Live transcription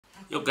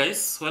Yo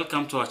guys,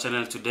 welcome to our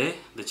channel today.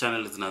 The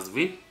channel is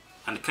Nazvin,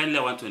 and kindly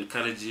I want to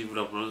encourage you,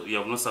 if you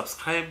have not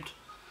subscribed,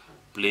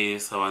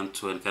 please I want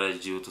to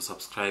encourage you to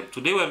subscribe.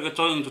 Today we are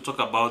going to talk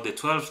about the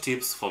 12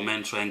 tips for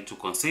men trying to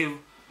conceive,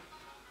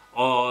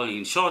 or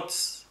in short,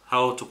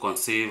 how to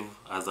conceive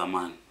as a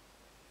man.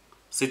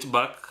 Sit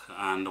back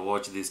and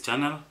watch this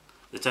channel.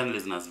 The channel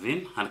is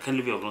Nazvin, and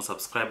kindly if you have not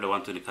subscribed, I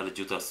want to encourage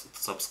you to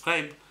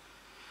subscribe,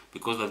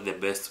 because that's the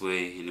best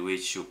way in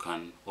which you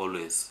can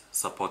always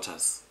support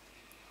us.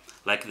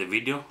 Like the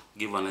video,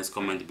 give a nice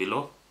comment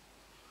below.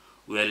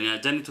 We are in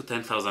a journey to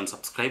 10,000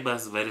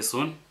 subscribers very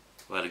soon.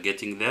 We are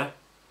getting there.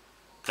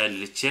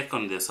 Kindly check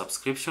on the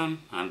subscription,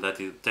 and that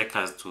will take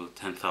us to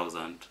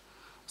 10,000.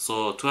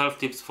 So 12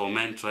 tips for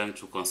men trying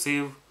to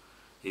conceive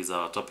is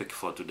our topic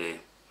for today.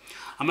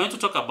 I'm going to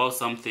talk about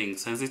something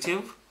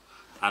sensitive,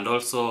 and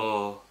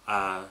also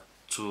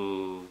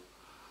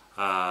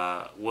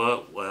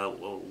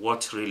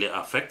what really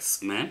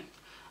affects men.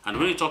 And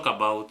when we talk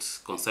about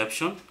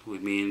conception, we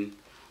mean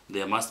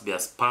there must be a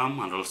sperm,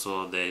 and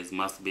also there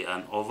must be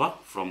an ova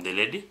from the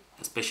lady,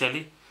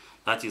 especially.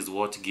 That is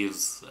what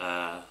gives,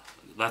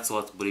 that's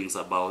what brings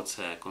about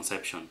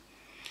conception.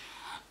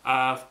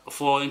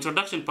 For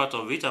introduction part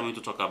of it, I'm going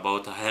to talk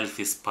about a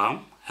healthy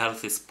sperm.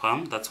 Healthy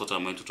sperm, that's what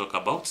I'm going to talk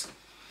about.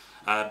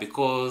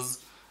 Because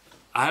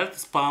a healthy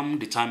sperm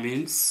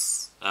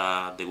determines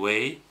the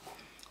way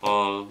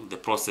or the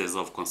process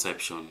of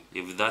conception.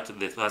 If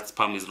that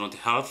sperm is not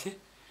healthy,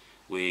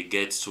 we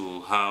get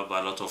to have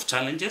a lot of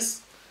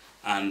challenges.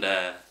 And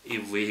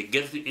if we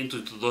get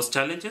into those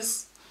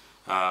challenges,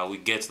 we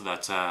get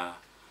that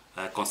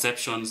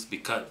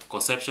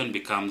conception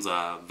becomes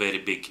a very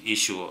big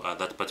issue at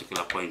that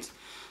particular point.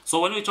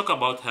 So when we talk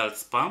about health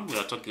sperm, we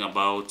are talking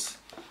about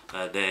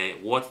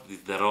what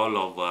is the role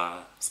of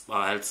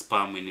health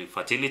sperm in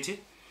fertility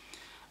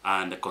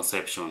and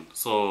conception.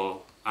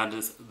 So, and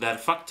there are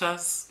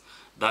factors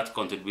that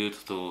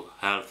contribute to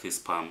healthy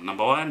sperm.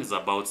 Number one is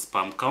about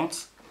sperm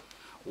count.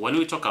 When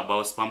we talk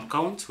about sperm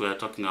count, we are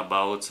talking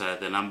about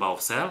the number of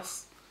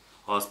cells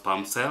or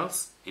sperm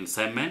cells in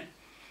semen,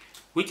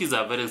 which is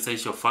a very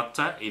essential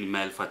factor in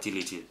male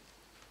fertility.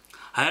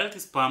 A healthy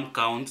sperm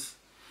count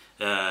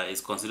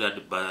is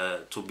considered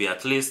to be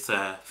at least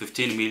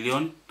 15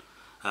 million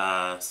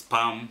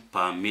sperm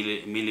per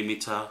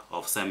millimeter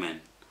of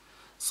semen.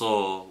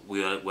 So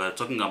we are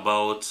talking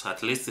about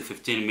at least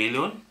 15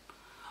 million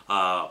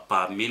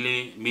per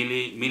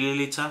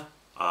milliliter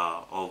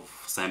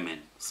of semen.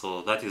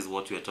 So that is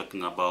what we are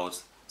talking about,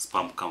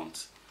 sperm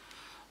count.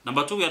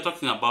 Number two, we are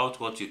talking about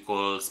what we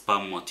call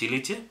sperm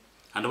motility.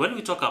 And when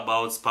we talk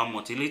about sperm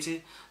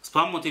motility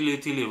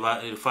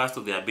refers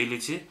to the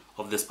ability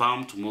of the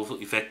sperm to move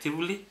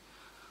effectively.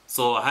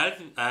 So a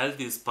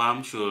healthy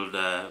sperm should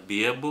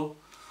be able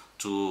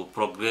to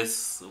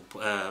progress,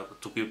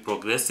 to be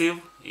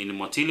progressive in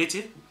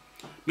motility,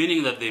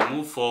 meaning that they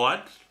move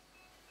forward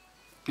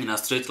in a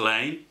straight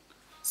line.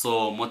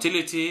 So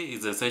motility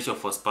is essential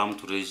for sperm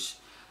to reach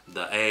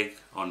the egg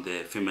on the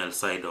female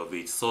side of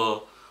it.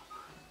 So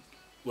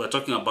we're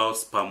talking about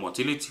sperm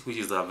motility, which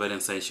is a very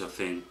essential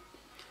thing.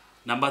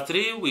 Number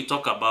three, we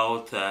talk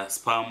about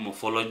sperm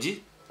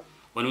morphology.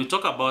 When we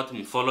talk about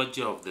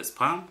morphology of the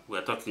sperm,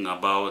 we're talking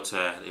about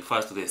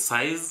refers to the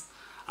size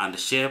and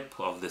shape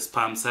of the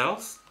sperm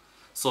cells.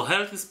 So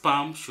healthy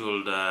sperm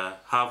should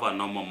have a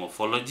normal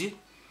morphology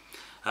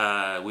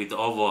with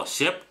oval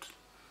shaped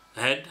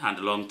head and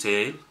long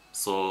tail,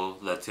 so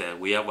that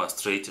we have a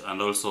straight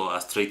and also a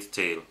straight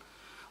tail.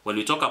 When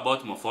we talk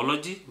about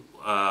morphology,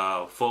 we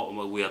are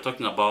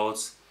talking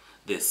about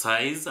the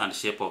size and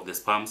shape of the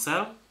sperm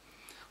cell.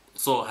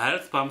 So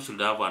healthy sperm should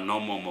have a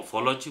normal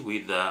morphology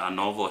with an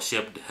oval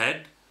shaped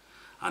head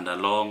and a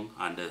long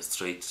and a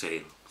straight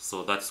tail.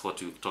 So that's what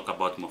we talk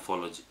about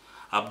morphology.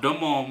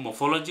 Abdominal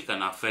morphology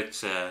can affect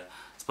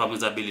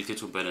sperm's ability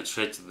to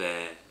penetrate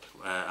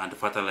and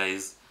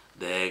fertilize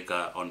the egg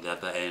on the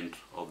other end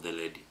of the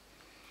lady.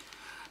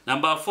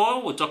 Number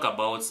four, we talk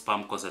about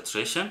sperm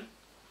concentration.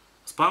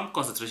 Sperm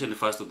concentration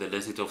refers to the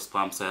density of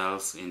sperm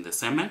cells in the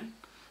semen.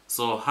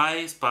 So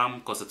high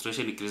sperm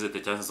concentration increases the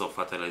chances of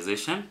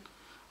fertilization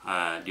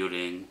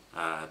during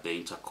the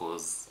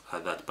intercourse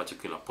at that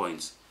particular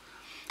point.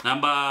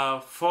 Number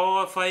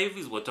five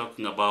is we're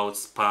talking about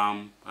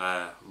sperm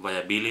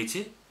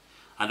viability.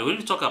 And when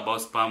we talk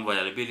about sperm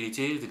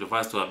viability, it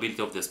refers to the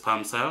ability of the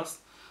sperm cells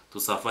to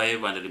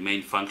survive and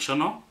remain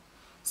functional.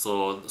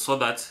 So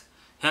that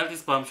healthy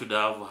sperm should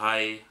have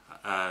high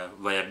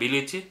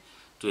viability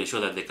to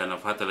ensure that they can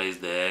fertilize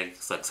the egg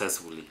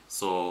successfully.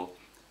 So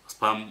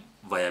sperm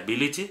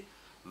viability,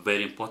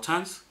 very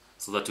important,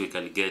 so that we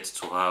can get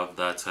to have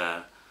that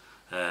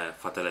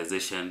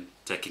fertilization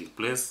taking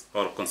place,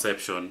 or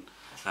conception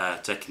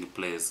taking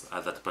place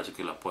at that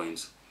particular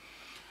point.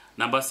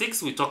 Number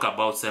six, we talk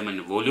about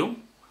semen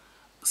volume.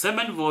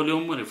 Semen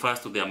volume refers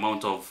to the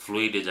amount of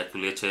fluid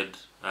ejaculated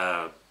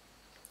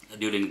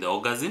during the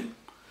orgasm.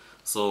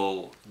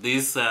 So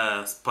this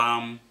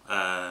sperm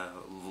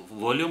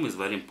volume is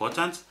very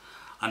important,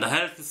 and a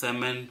healthy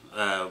semen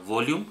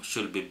volume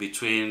should be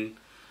between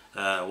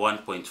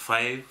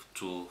 1.5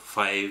 to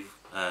 5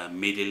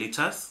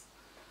 milliliters.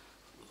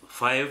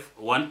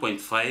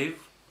 1.5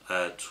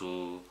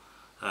 to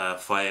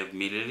 5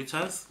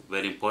 milliliters,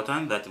 very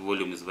important. That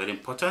volume is very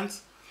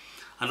important.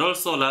 And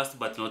also, last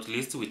but not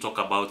least, we talk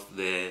about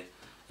the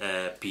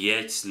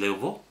pH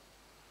level.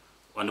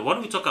 And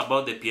when we talk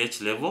about the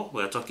pH level,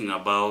 we are talking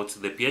about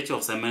the pH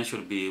of semen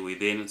should be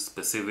within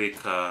specific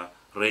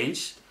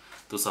range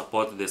to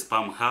support the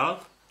sperm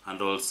health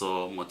and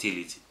also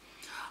motility.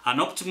 An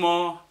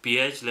optimal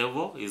pH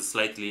level is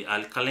slightly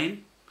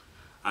alkaline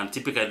and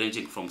typically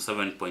ranging from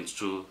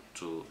 7.2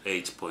 to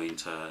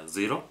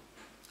 8.0.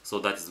 So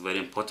that is very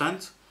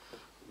important.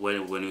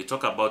 When we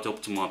talk about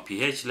optimal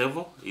pH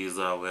level, is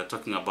we are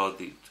talking about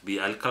to be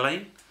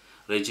alkaline,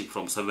 ranging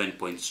from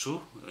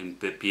 7.2 in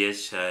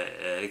pH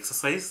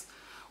exercise,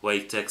 where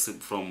it takes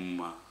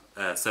from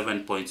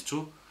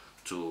 7.2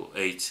 to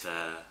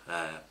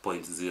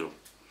 8.0.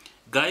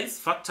 Guys,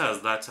 factors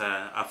that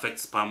affect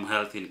sperm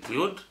health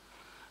include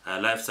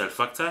lifestyle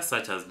factors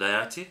such as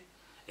diet,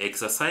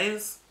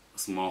 exercise,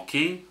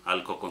 smoking,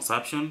 alcohol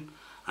consumption,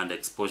 and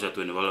exposure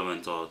to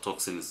environmental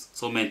toxins.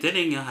 So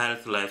maintaining a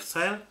healthy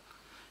lifestyle,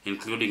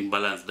 including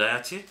balanced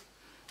diet,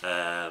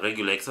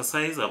 regular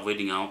exercise,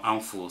 avoiding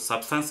harmful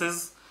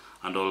substances,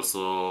 and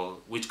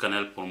also which can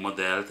help promote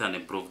the health and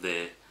improve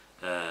the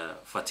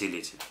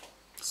fertility.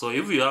 So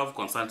if you have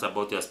concerns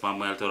about your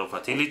sperm health or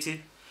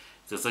fertility,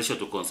 it's essential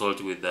to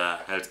consult with the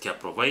healthcare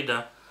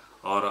provider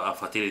or a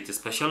fertility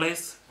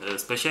specialist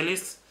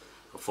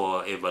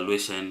for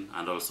evaluation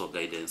and also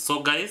guidance.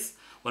 So guys,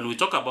 when we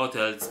talk about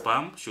health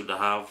sperm,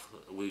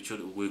 we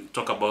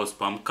talk about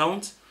sperm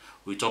count,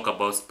 we talk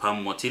about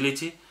sperm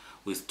motility,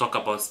 we talk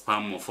about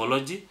sperm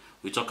morphology,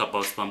 we talk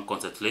about sperm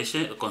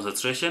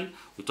concentration,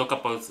 we talk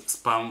about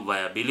sperm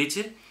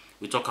viability,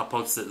 we talk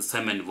about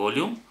semen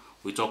volume,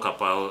 we talk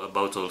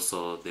about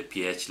also the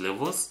pH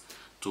levels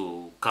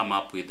to come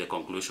up with the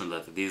conclusion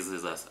that this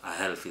is a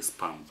healthy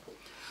sperm.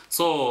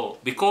 So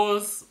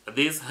because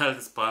this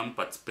healthy sperm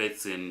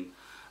participates in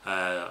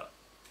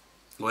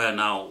where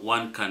now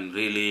one can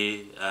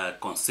really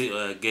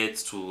get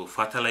to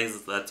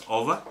fertilize that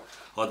ova,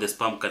 or the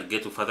sperm can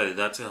get to fertilize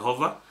that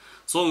ova.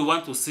 So we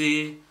want to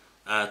see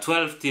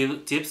 12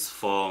 tips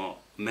for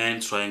men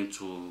trying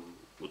to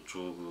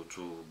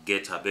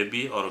get a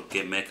baby or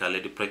make a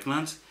lady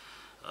pregnant.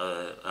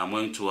 I'm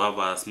going to have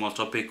a small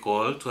topic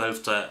called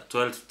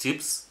 12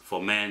 tips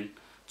for men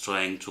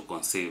trying to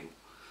conceive.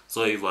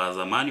 So if as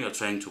a man you are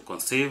trying to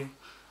conceive,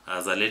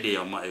 as a lady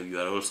you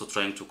are also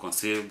trying to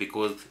conceive,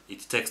 because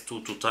it takes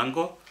two to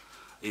tango,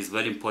 it's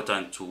very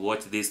important to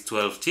watch these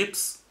 12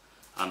 tips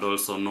and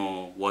also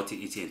know what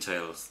it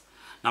entails.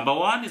 Number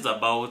one is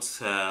about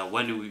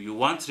when you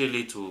want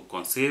really to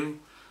conceive.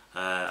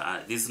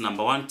 This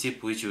number one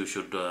tip which you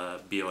should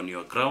be on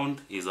your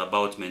ground is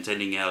about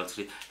maintaining a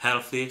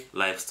healthy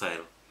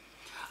lifestyle.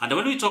 And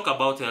when we talk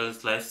about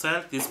healthy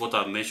lifestyle, this is what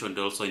I've mentioned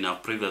also in our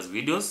previous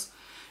videos.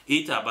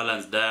 Eat a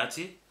balanced diet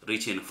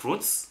rich in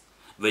fruits,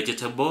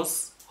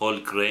 vegetables, whole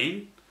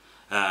grain,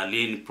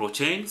 lean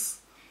proteins,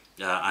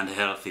 and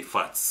healthy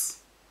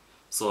fats.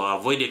 So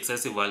avoid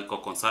excessive alcohol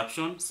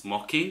consumption,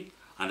 smoking,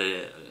 and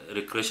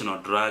recreational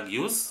drug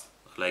use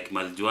like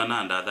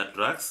marijuana and other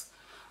drugs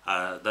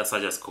that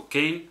such as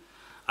cocaine,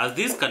 as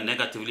these can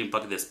negatively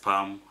impact the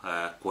sperm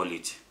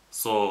quality.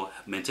 So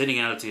maintaining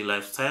a healthy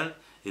lifestyle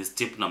is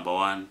tip number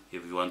one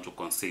if you want to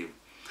conceive.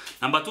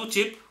 Number two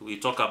tip, we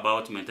talk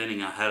about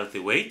maintaining a healthy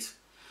weight.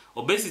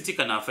 Obesity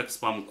can affect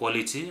sperm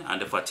quality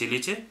and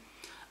fertility.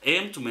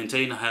 Aim to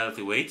maintain a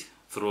healthy weight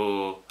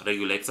through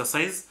regular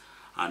exercise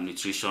and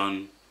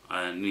nutritious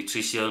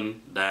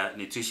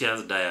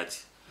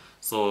diet.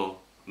 So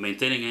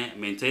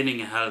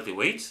maintaining a healthy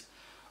weight,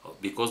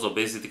 because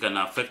obesity can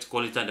affect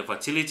quality and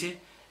fertility,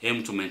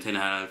 aim to maintain a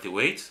healthy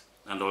weight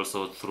and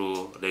also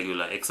through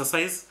regular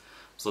exercise,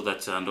 so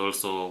that and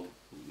also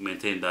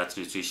maintain that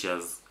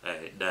nutritious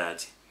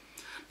diet.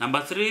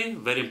 Number three,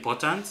 very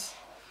important,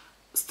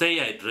 stay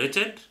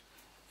hydrated.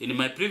 In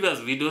my previous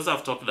videos,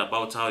 I've talked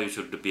about how you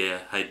should be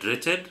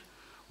hydrated.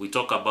 We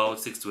talk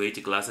about 6 to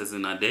 8 glasses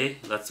in a day.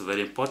 That's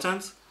very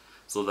important,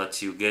 so that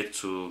you get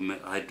to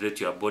hydrate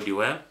your body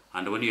well.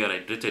 And when you are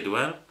hydrated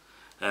well,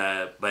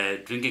 by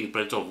drinking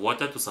plenty of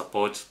water to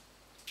support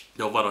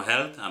the overall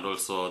health and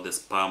also the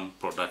sperm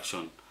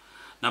production.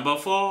 Number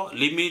four,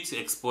 limit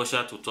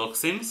exposure to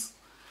toxins.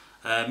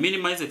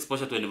 Minimize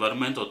exposure to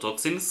environmental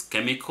toxins,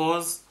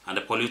 chemicals, and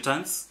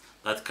pollutants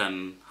that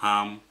can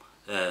harm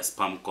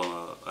sperm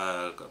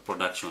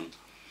production.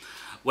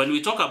 When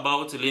we talk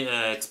about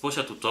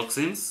exposure to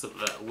toxins,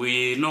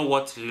 we know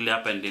what really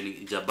happened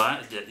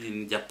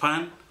in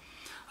Japan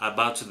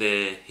about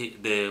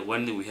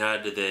when we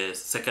had the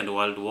Second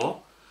World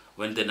War,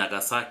 when the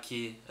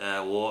Nagasaki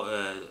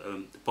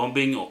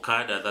bombing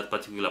occurred at that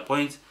particular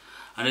point,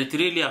 and it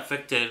really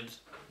affected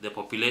the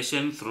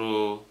population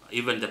through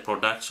even the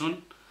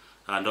production,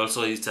 and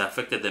also it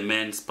affected the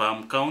men's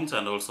sperm count,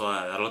 and also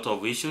a lot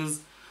of issues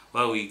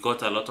where we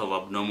got a lot of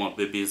abnormal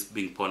babies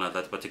being born at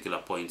that particular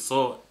point.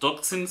 So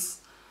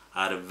toxins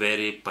are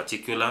very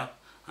particular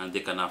and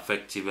they can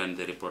affect even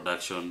the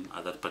reproduction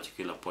at that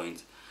particular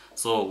point.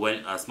 So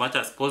when, as much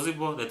as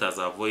possible, let us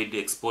avoid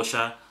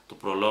exposure to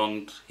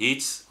prolonged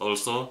heat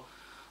also,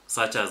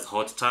 such as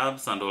hot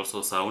tubs and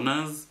also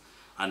saunas,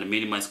 and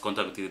minimize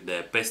contact with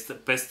the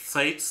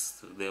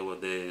pesticides,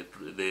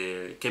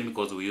 the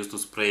chemicals we use to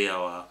spray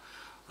our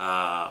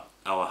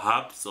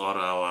herbs or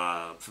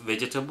our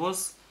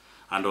vegetables,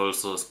 and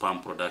also sperm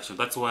production.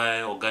 That's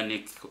why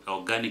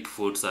organic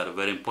foods are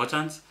very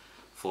important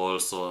for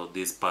also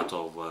this part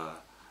of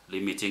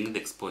limiting the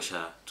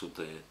exposure to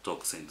the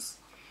toxins.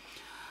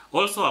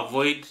 Also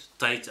avoid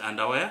tight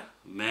underwear,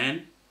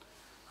 men.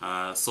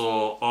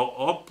 So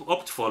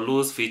opt for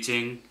loose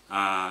fitting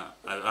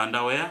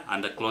underwear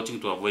and clothing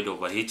to avoid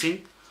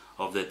overheating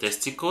of the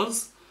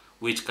testicles,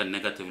 which can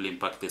negatively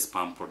impact the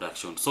sperm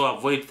production. So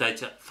avoid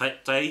tight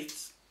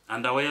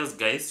underwears,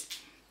 guys.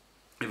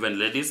 Even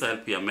ladies,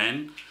 help your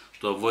men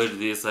to avoid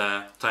these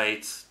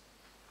tight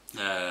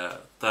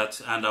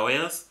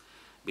underwears,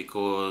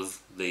 because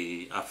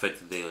they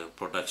affect the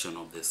production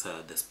of the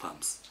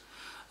sperms.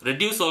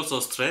 Reduce also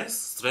stress.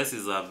 Stress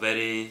is a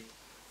very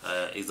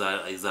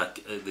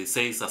they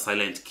say it's a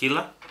silent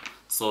killer.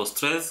 So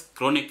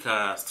chronic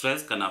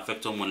stress can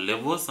affect hormone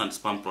levels and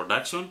sperm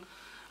production.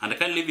 And I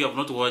can't believe you have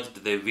not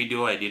watched the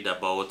video I did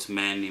about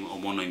men in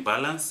hormonal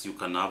imbalance. You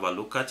can have a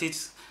look at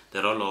it.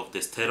 The role of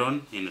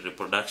testosterone in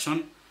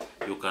reproduction.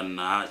 You can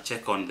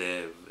check on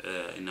the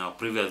in our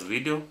previous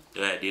video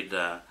where I did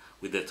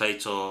with the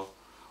title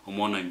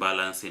hormonal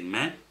imbalance in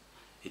men.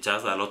 It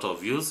has a lot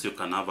of views. You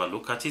can have a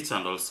look at it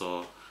and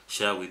also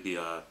share with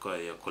your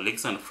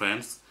colleagues and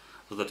friends,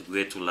 so that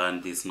we get to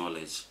learn this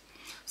knowledge.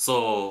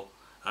 So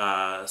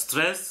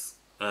stress,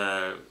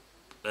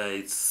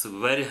 it's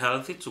very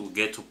healthy to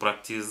get to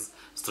practice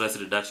stress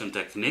reduction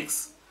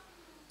techniques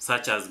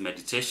such as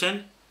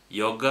meditation,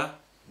 yoga,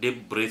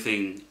 deep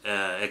breathing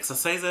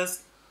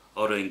exercises,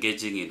 or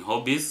engaging in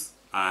hobbies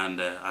and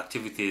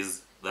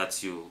activities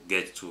that you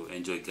get to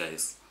enjoy,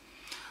 guys.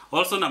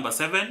 Also, number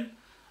 7,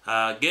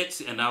 get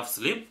enough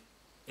sleep.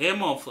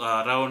 Aim of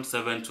around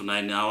 7 to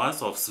 9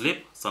 hours of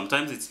sleep.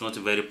 Sometimes it's not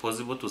very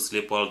possible to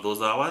sleep all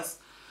those hours,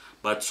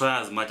 but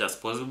try as much as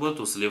possible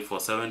to sleep for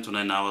 7 to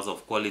 9 hours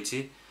of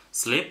quality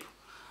sleep.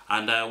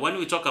 And when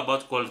we talk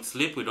about quality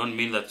sleep, we don't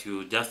mean that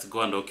you just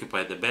go and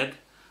occupy the bed,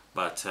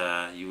 but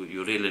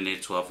you really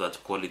need to have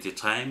that quality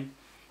time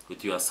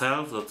with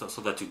yourself,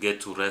 so that you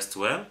get to rest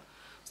well,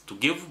 to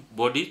give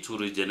body to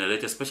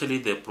regenerate, especially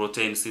the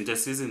protein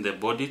synthesis in the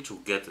body to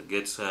get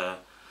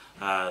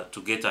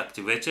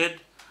activated,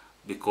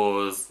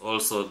 because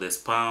also the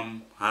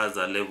sperm has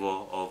a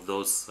level of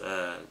those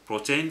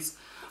proteins,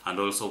 and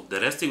also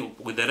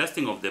with the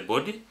resting of the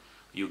body,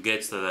 you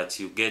get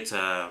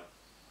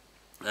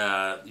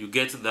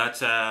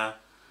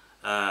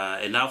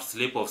enough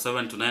sleep of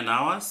 7 to 9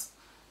 hours,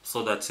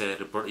 so that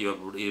your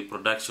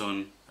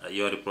reproduction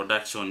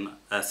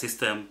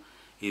system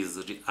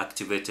is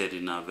activated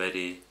in a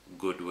very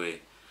good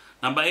way.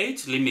 Number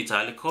 8, limit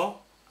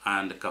alcohol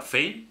and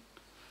caffeine.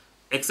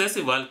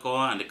 Excessive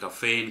alcohol and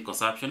caffeine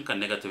consumption can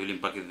negatively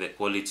impact the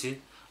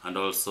quality and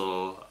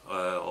also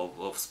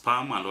of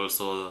sperm, and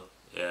also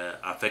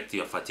affect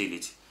your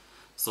fertility.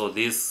 So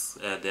this,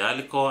 the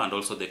alcohol and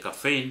also the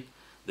caffeine,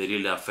 they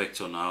really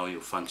affect on how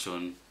you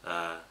function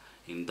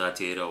in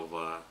that area of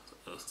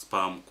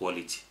sperm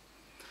quality.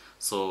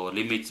 So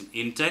limit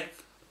intake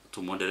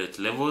to moderate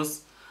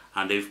levels,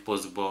 and if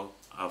possible,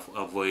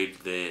 avoid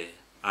the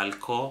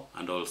alcohol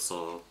and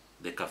also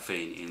the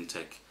caffeine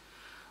intake.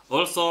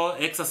 Also,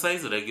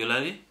 exercise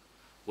regularly.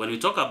 When we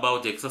talk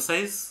about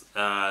exercise,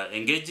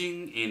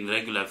 engaging in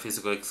regular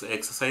physical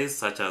exercise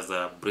such as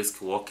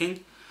brisk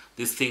walking.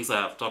 These things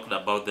I have talked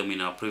about them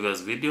in our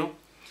previous video.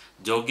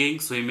 Jogging,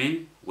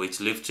 swimming,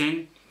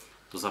 weightlifting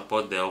to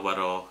support the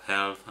overall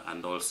health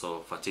and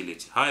also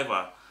fertility.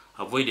 However,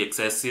 avoid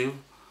excessive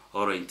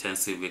or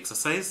intensive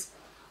exercise,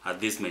 as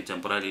this may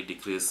temporarily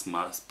decrease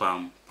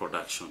sperm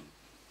production.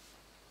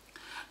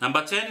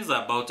 Number 10 is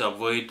about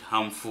avoid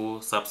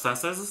harmful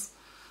substances.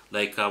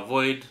 Like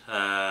avoid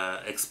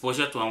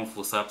exposure to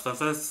harmful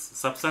substances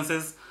such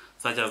as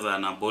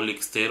anabolic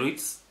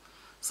steroids,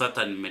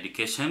 certain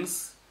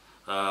medications,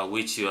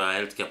 which your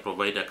healthcare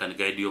provider can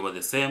guide you over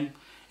the same,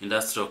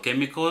 industrial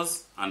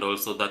chemicals, and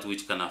also that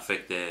which can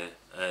affect the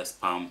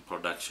sperm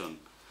production.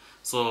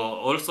 So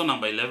also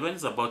number 11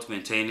 is about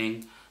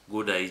maintaining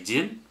good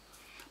hygiene.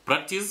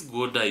 Practice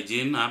good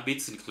hygiene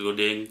habits,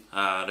 including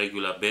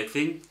regular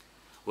bathing,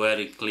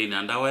 wearing clean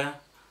underwear,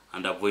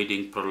 and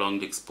avoiding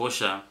prolonged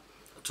exposure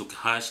to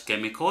harsh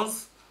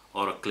chemicals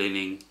or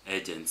cleaning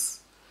agents.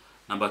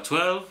 Number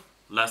 12,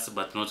 last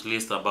but not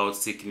least, about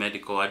seek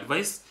medical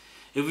advice.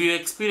 If you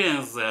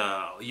experience,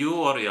 you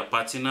or your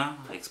partner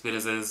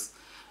experiences,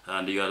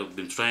 and you have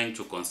been trying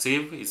to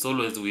conceive, it's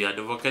always we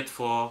advocate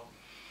for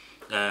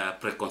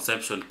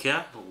preconception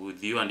care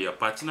with you and your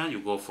partner. You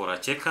go for a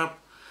checkup.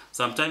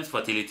 Sometimes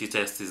fertility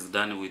test is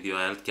done with your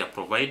healthcare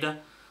provider,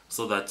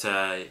 so that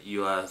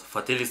your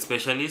fertility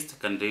specialist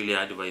can really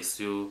advise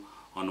you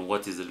on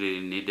what is really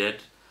needed,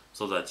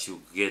 so that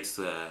you get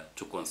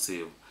to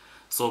conceive.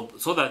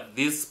 So that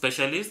this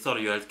specialist or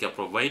your healthcare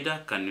provider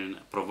can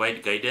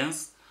provide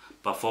guidance,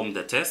 perform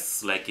the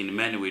tests. Like in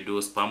men, we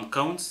do sperm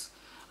counts.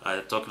 I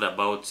talked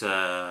about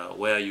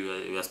where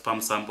your sperm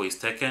sample is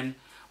taken,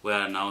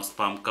 where now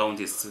sperm count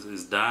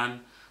is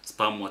done,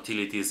 sperm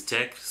motility is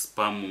checked,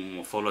 sperm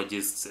morphology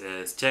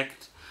is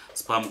checked,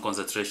 sperm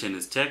concentration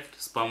is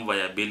checked, sperm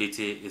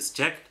viability is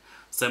checked,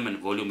 semen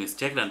volume is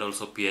checked, and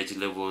also pH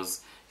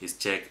levels is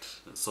checked.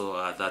 So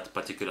at that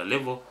particular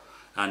level,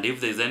 and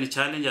if there is any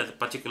challenge at a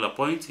particular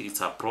point,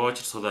 it's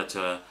approached so that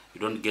you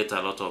don't get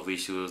a lot of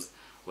issues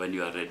when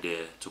you are ready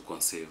to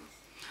conceive.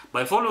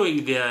 By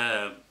following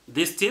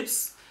these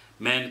tips,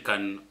 men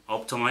can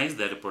optimize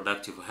their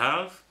reproductive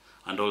health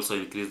and also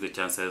increase the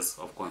chances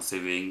of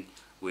conceiving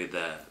with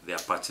their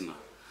partner.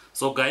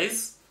 So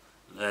guys,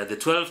 the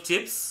 12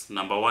 tips.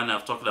 Number 1,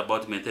 I've talked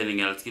about maintaining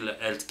healthy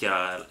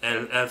lifestyle.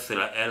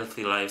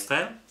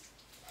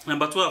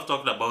 Number 2, I've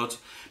talked about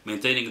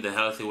maintaining the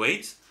healthy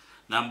weight.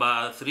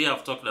 Number 3,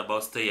 I've talked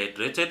about stay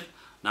hydrated.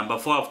 Number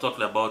 4, I've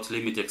talked about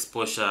limit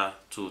exposure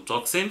to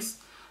toxins.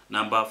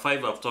 Number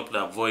 5, I've talked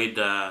about avoid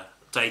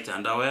tight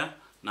underwear.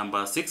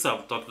 Number 6,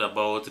 I've talked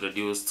about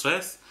reduce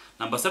stress.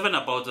 Number 7,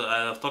 I've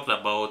talked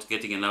about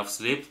getting enough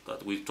sleep.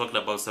 We've talked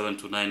about 7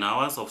 to 9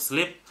 hours of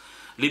sleep.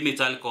 Limit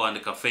alcohol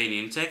and caffeine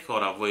intake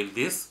or avoid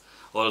this.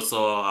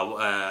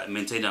 Also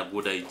maintain a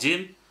good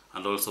hygiene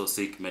and also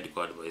seek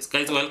medical advice.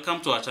 Guys,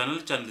 welcome to our channel.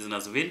 Channel is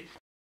Nazvin.